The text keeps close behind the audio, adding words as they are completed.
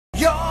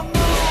your move.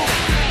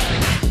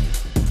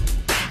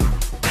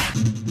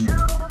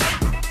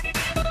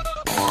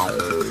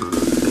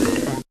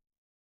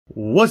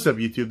 What's up,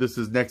 YouTube? This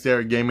is Next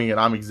Era Gaming and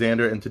I'm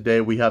Xander, and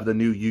today we have the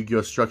new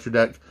Yu-Gi-Oh! Structure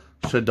deck,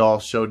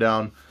 Shadoll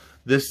Showdown.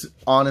 This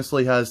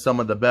honestly has some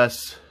of the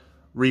best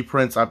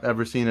reprints I've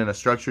ever seen in a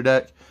structure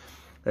deck,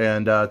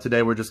 and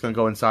today we're just going to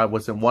go inside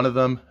what's in one of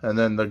them, and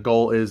then the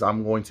goal is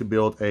I'm going to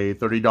build a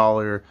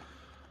 $30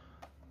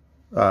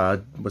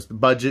 what's the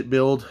budget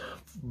build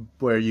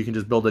where you can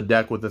just build a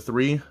deck with the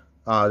 3.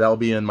 That will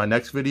be in my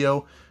next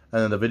video,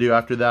 and then the video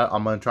after that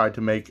I'm going to try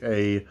to make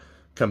a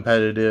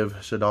competitive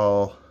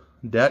Shadoll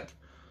deck.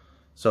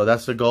 So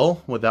that's the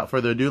goal. Without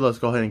further ado, let's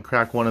go ahead and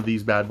crack one of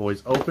these bad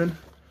boys open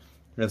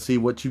and see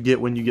what you get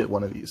when you get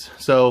one of these.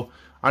 So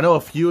I know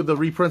a few of the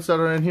reprints that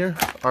are in here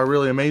are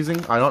really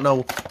amazing. I don't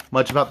know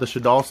much about the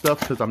Shadoll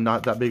stuff because I'm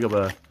not that big of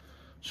a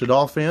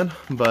Shadoll fan,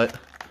 but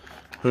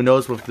who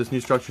knows, with this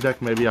new structure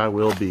deck maybe I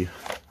will be.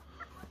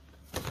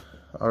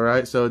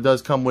 Alright, so it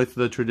does come with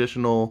the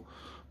traditional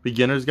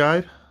beginner's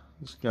guide.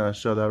 Just gonna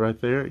show that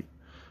right there.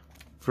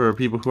 For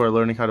people who are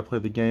learning how to play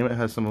the game, it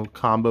has some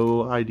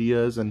combo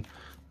ideas and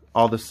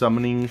all the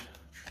summoning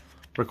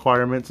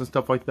requirements and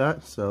stuff like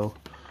that. So,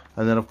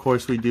 and then of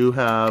course we do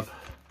have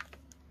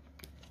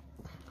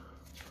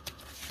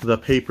the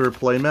paper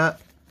playmat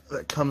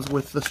that comes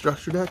with the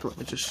structure deck. Let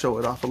me just show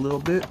it off a little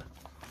bit.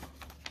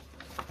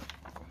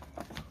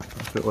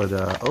 If it would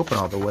open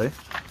all the way.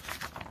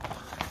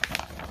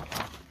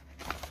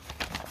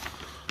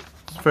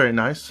 It's very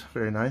nice,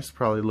 very nice.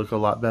 Probably look a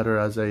lot better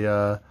as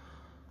a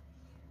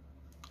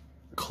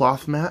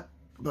cloth mat,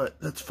 but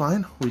that's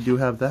fine. We do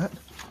have that,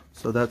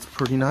 so that's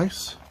pretty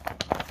nice.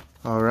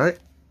 Alright,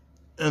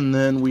 and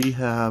then we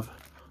have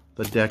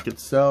the deck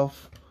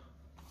itself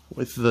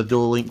with the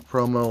Duel Link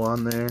promo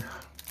on there.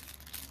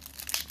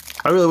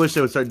 I really wish they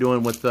would start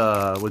doing with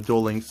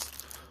Duel Links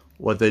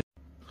what they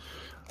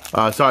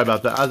sorry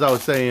about that. As I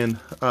was saying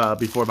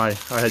before I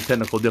had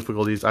technical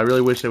difficulties, I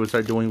really wish they would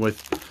start doing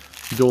with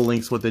Duel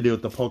Links what they do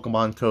with the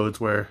Pokemon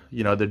codes, where,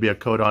 you know, there'd be a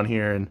code on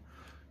here and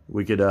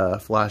we could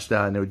flash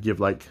that and it would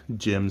give like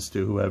gems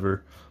to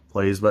whoever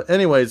plays. But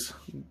anyways,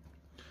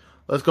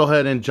 let's go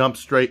ahead and jump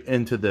straight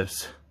into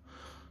this.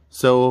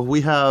 So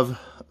we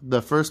have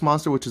the first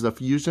monster, which is a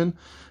fusion.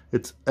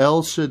 It's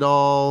El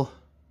Shadoll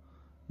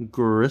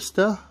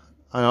Grista.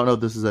 I don't know if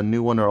this is a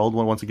new one or old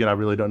one. Once again, I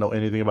really don't know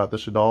anything about the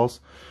Shadolls.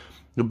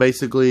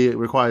 Basically, it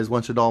requires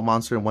 1 Shadoll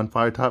monster and 1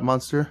 fire type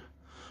monster.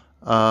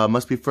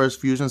 Must be first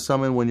fusion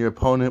summon when your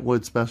opponent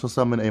would special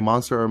summon a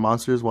monster or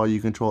monsters while you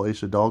control a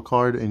Shadoll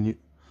card and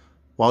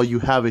while you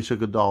have a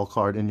Shadoll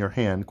card in your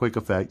hand. Quick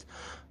effect.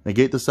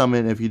 Negate the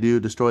summon. If you do,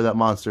 destroy that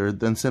monster.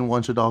 Then send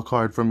 1 Shadoll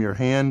card from your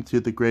hand to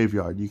the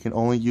graveyard. You can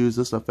only use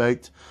this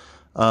effect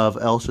of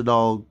El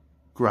Shadoll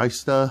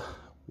Grista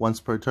once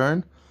per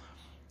turn.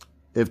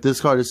 If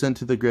this card is sent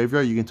to the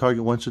graveyard, you can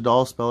target 1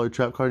 Shadoll spell or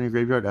trap card in your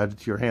graveyard, add it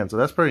to your hand. So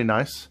that's pretty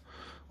nice.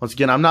 Once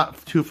again, I'm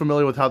not too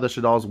familiar with how the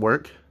Shadolls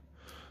work,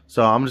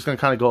 so I'm just gonna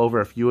kind of go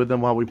over a few of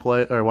them while we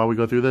play, or while we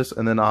go through this,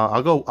 and then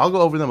I'll go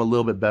over them a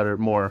little bit better,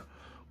 more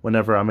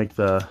whenever I make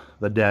the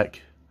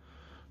deck.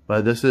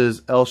 But this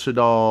is El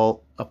Shadoll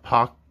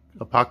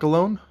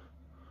Apokalon.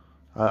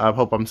 I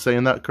hope I'm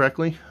saying that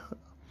correctly.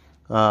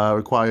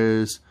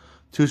 Requires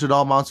 2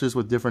 Shadoll monsters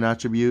with different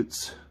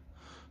attributes.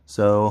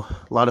 So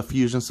a lot of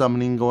fusion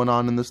summoning going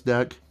on in this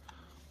deck.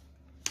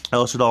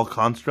 El Shadoll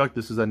Construct.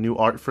 This is a new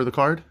art for the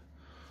card.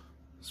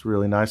 It's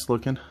really nice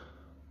looking.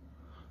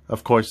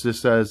 Of course, this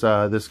says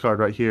this card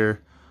right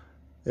here.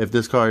 If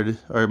this card,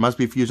 or it must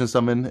be fusion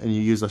summon and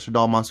you use a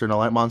Shadoll monster and a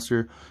light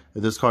monster.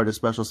 If this card is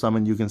special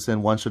summon, you can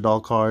send 1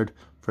 Shadoll card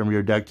from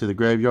your deck to the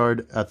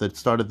graveyard. At the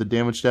start of the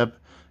damage step,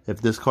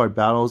 if this card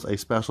battles a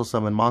special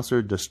summon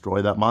monster,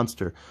 destroy that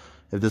monster.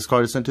 If this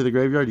card is sent to the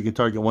graveyard, you can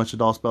target 1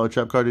 Shadoll spell or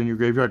trap card in your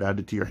graveyard, add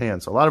it to your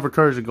hand. So a lot of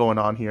recursion going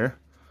on here.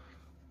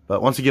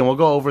 But once again, we'll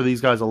go over these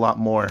guys a lot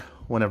more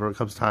whenever it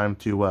comes time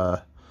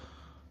to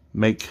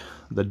make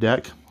the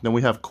deck. Then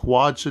we have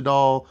Quad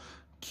Shadoll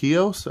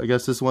Kios. I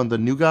guess this is one of the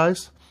new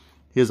guys.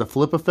 He has a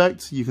flip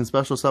effect. You can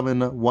special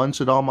summon 1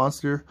 Shadoll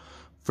monster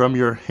from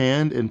your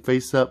hand in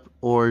face up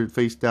or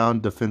face down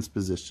defense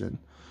position.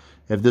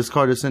 If this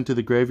card is sent to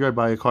the graveyard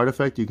by a card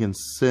effect, you can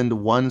send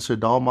 1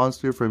 Shadoll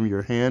monster from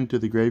your hand to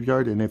the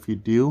graveyard, and if you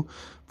do,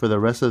 for the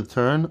rest of the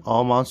turn,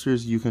 all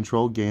monsters you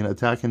control gain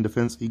attack and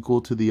defense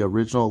equal to the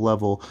original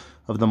level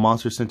of the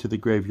monster sent to the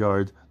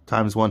graveyard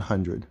times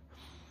 100.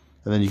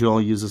 And then you can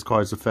only use this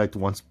card's effect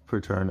once per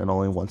turn and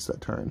only once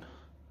that turn.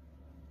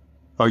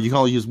 Or you can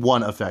only use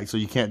 1 effect, so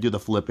you can't do the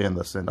flip and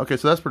the send. Okay,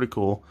 so that's pretty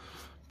cool.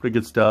 Pretty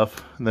good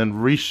stuff. And then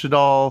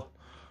Shadoll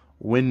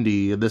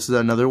Windy. This is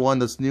another one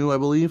that's new, I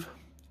believe.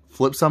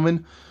 Flip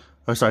summon,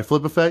 or sorry,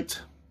 flip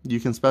effect. You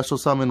can special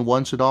summon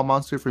 1 Shadoll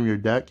monster from your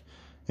deck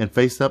in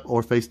face up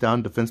or face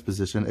down defense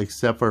position,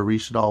 except for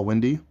Shadoll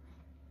Windy.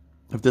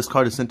 If this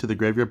card is sent to the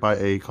graveyard by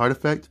a card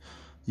effect,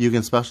 you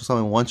can special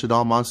summon 1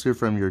 Shadoll monster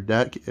from your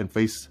deck in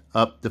face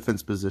up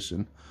defense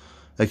position,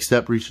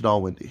 except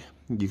Shadoll Windy.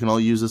 You can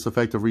only use this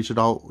effect of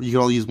Shadoll. You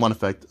can only use 1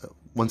 effect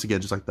once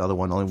again, just like the other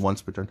one, only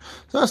once per turn.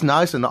 So that's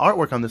nice, and the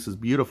artwork on this is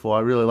beautiful.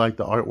 I really like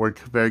the artwork.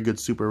 Very good,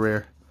 super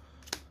rare.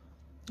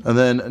 And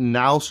then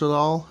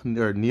Shadoll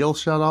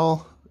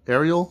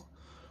Aerial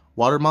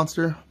Water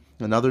Monster,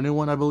 another new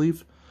one, I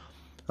believe.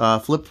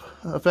 Flip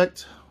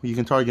effect. You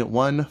can target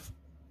one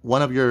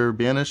of your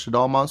banished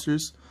Shadoll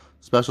monsters,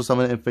 special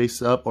summon it in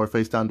face up or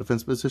face down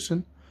defense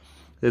position.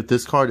 If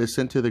this card is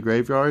sent to the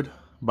graveyard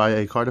by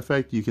a card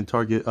effect, you can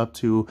target up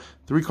to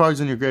 3 cards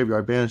in your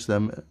graveyard, banish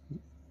them.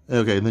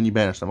 Okay, and then you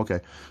banish them.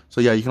 Okay,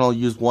 so yeah, you can only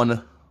use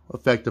one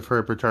effect of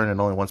her per turn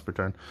and only once per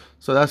turn.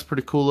 So that's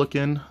pretty cool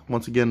looking.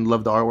 Once again,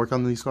 love the artwork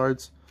on these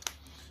cards.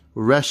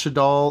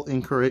 Shadoll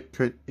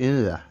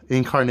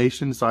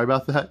Incarnation. Sorry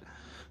about that.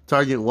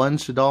 Target one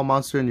Shadoll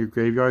monster in your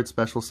graveyard,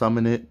 special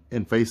summon it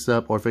in face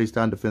up or face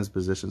down defense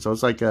position. So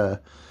it's like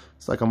a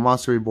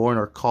monster reborn,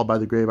 or called by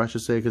the grave, I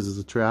should say, because it's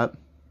a trap.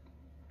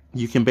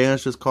 You can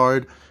banish this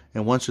card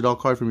and one Shadoll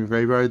card from your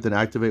graveyard, then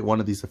activate one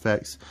of these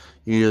effects.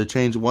 You can either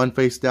change one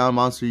face down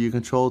monster you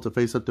control to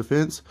face up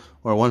defense,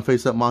 or one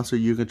face up monster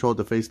you control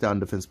to face down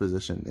defense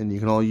position. And you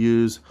can only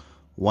use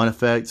one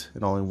effect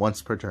and only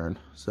once per turn.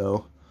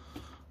 So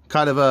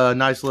kind of a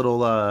nice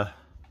little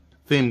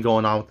theme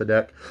going on with the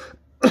deck.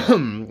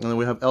 And then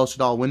we have El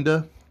Shaddai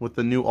Winda with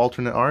the new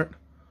alternate art.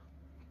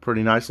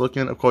 Pretty nice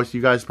looking. Of course,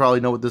 you guys probably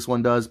know what this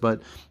one does,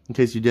 but in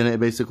case you didn't, it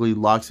basically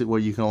locks it where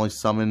you can only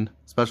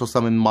special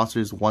summon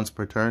monsters once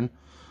per turn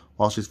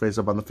while she's face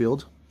up on the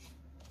field.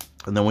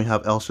 And then we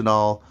have El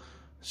Shaddai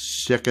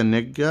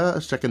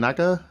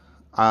Shekinaka.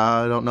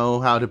 I don't know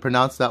how to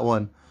pronounce that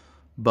one,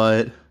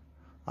 but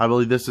I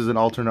believe this is an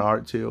alternate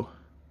art too.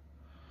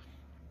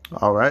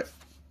 Alright.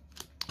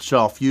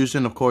 Shadoll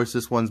Fusion, of course,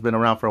 this one's been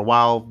around for a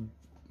while.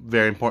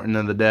 Very important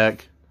in the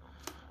deck.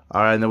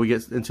 Alright, and then we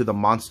get into the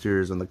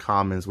monsters and the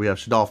commons. We have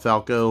Shadoll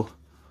Falco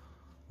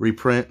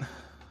reprint. I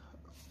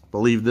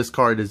believe this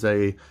card is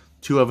a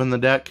 2 in the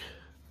deck.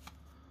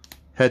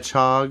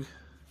 Hedgehog,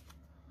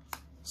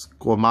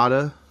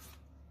 Squamata,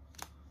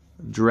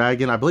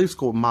 Dragon. I believe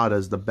Squamata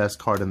is the best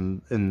card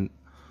in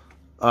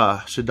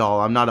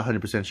Shadoll. I'm not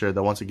 100% sure,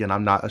 though. Once again,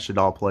 I'm not a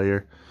Shadoll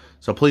player.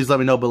 So please let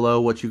me know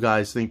below what you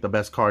guys think the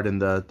best card in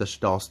the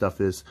Shadoll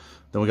stuff is.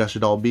 Then we got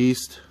Shadoll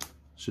Beast,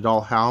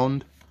 Shadoll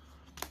Hound,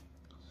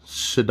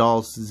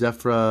 Shadoll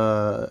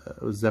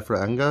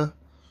Zephranga,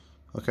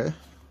 okay,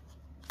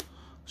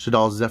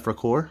 Shadoll Zephyr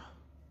Core.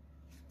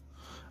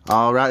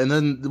 Alright, and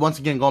then once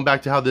again, going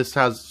back to how this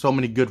has so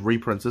many good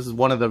reprints. This is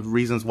one of the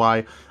reasons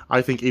why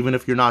I think even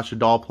if you're not a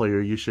Shadoll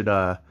player, you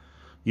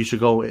should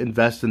go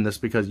invest in this,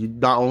 because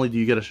not only do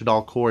you get a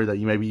Shadoll Core that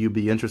you'd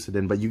be interested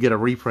in, but you get a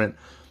reprint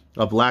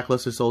of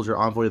Blackluster Soldier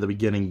Envoy of the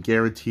Beginning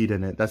guaranteed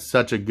in it. That's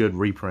such a good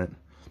reprint.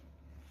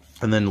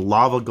 And then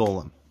Lava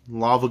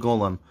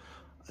Golem,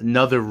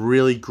 another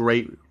really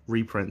great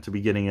reprint to be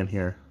getting in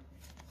here.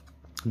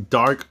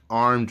 Dark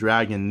Arm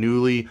Dragon,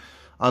 newly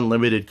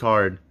unlimited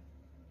card.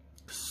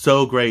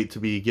 So great to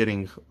be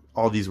getting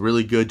all these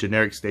really good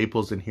generic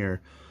staples in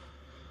here,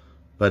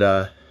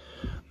 but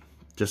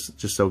just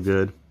so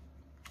good.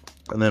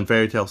 And then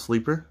Fairy Tale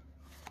Sleeper,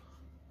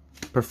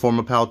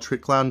 Performapal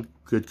Trick Clown,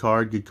 good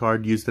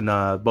card used in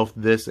both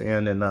this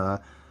and in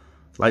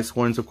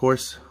Lightsworns, of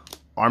course.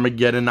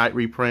 Armageddon Knight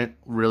reprint,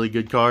 really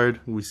good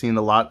card. We've seen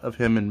a lot of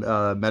him in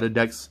meta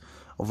decks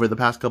over the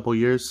past couple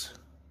years.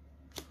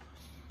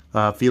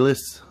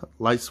 Felis,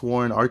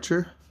 Lightsworn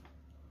Archer,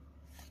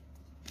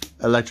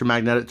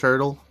 Electromagnetic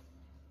Turtle,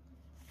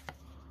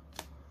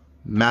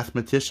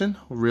 Mathematician,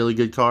 really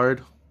good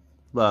card.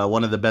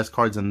 One of the best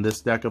cards in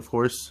this deck, of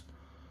course.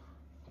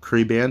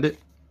 Kree Bandit,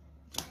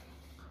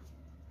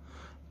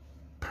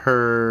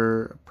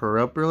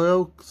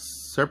 Peripero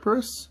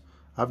Cerberus.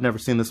 I've never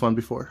seen this one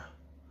before.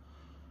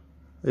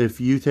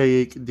 If you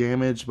take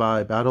damage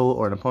by battle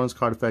or an opponent's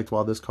card effect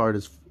while this card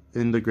is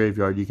in the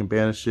graveyard, you can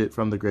banish it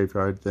from the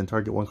graveyard, then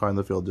target one card in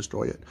the field,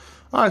 destroy it.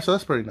 Alright, so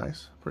that's pretty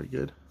nice. Pretty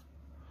good.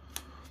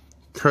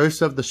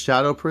 Curse of the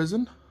Shadow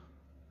Prison,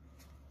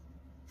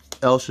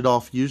 El Shaddai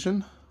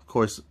Fusion, of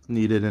course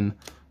needed in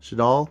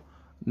Shadoll.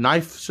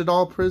 Knife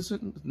Shadoll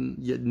Prison,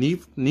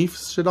 Neef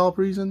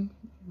Shadoll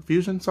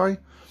Fusion, sorry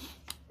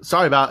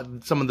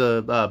about some of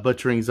the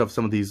butcherings of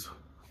some of these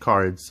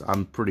cards.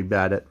 I'm pretty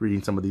bad at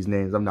reading some of these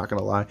names, I'm not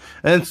gonna lie.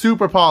 And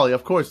Super Poly,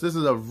 of course, this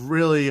is a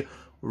really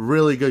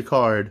good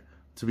card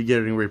to be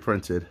getting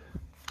reprinted.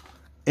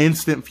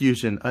 Instant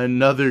Fusion,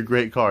 another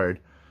great card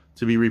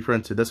to be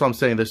reprinted. That's what I'm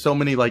saying. There's so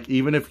many, like,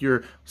 even if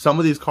some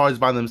of these cards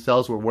by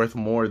themselves were worth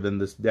more than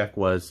this deck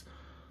was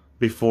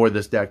before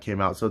this deck came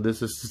out. So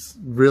this is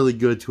really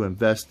good to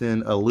invest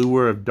in.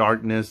 Allure of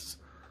Darkness,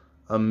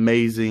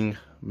 amazing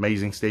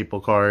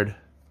staple card.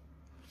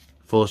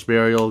 Foolish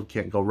Burial,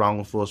 can't go wrong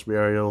with Foolish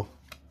Burial.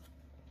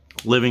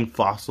 Living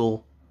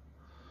Fossil,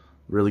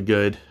 really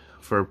good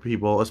for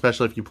people,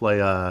 especially if you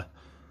play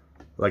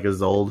like a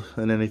Zold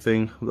and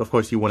anything. Of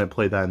course, you wouldn't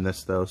play that in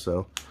this though.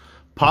 So,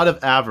 Pot of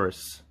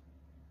Avarice,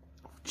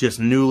 just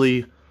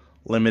newly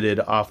limited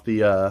off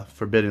the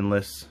Forbidden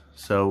list.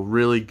 So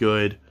really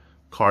good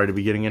card to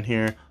be getting in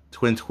here.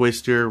 Twin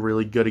Twister,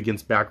 really good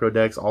against back row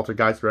decks.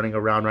 Altergeist running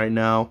around right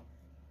now.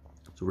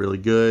 It's really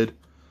good.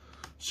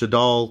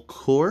 Shadoll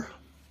Core.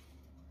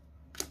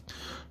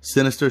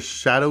 Sinister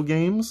Shadow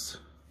Games.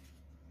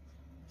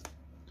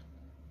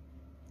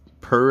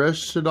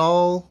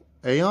 Shadoll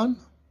Aeon.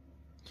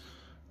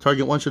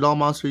 Target one Shadoll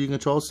monster you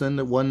control.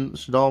 Send one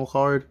Shadoll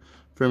card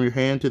from your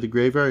hand to the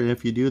graveyard, and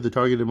if you do, the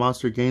targeted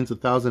monster gains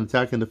 1,000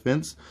 attack and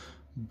defense,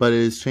 but it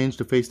is changed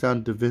to face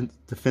down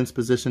defense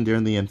position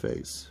during the end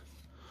phase.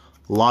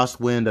 Lost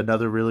Wind,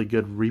 another really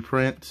good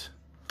reprint.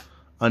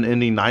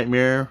 Unending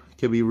Nightmare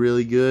can be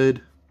really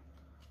good.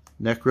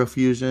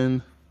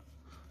 Necrofusion.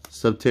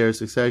 Subterra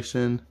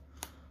Succession.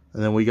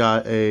 And then we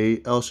got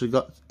a El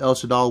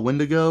Shaddol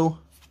Wendigo.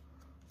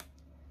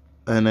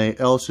 And a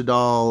El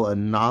Shaddol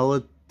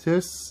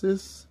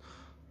Analysis.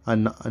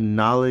 The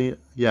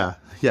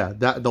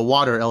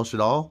water El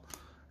Shaddol.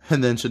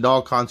 And then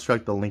Shaddol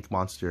Construct, the Link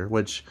monster.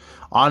 Which,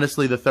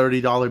 honestly, the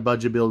 $30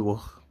 budget build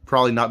will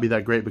probably not be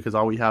that great because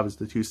all we have is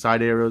the 2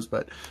 side arrows.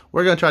 But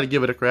we're going to try to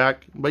give it a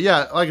crack. But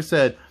yeah, like I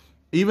said,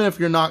 even if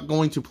you're not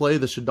going to play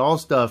the Shaddol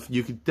stuff,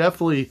 you could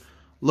definitely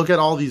look at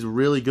all these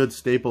really good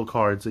staple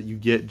cards that you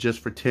get just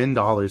for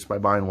 $10 by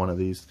buying one of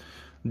these.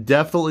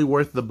 Definitely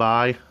worth the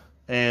buy.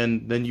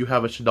 And then you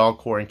have a Shadoll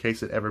core in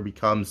case it ever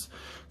becomes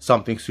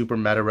something super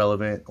meta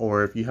relevant,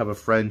 or if you have a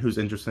friend who's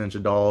interested in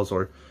Shadolls,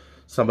 or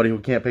somebody who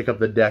can't pick up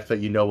the deck that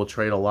you know will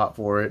trade a lot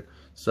for it.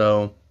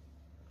 So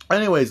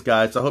anyways,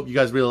 guys, I hope you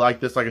guys really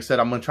like this. Like I said,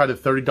 I'm going to try the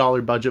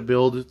 $30 budget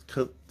build,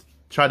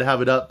 try to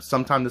have it up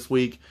sometime this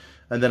week,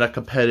 and then a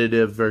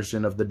competitive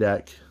version of the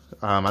deck.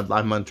 I'm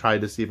going to try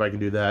to see if I can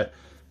do that.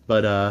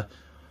 But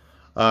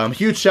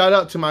huge shout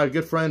out to my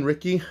good friend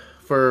Ricky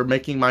for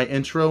making my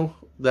intro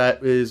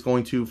that is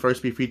going to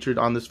first be featured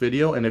on this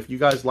video. And if you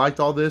guys liked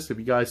all this, if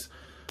you guys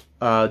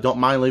don't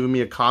mind leaving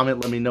me a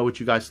comment, let me know what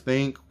you guys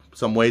think,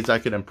 some ways I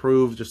could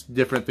improve, just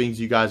different things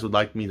you guys would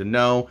like me to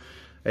know.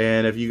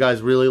 And if you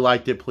guys really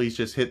liked it, please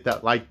just hit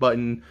that like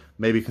button,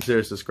 maybe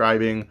consider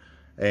subscribing,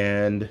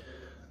 and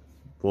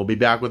we'll be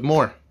back with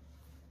more.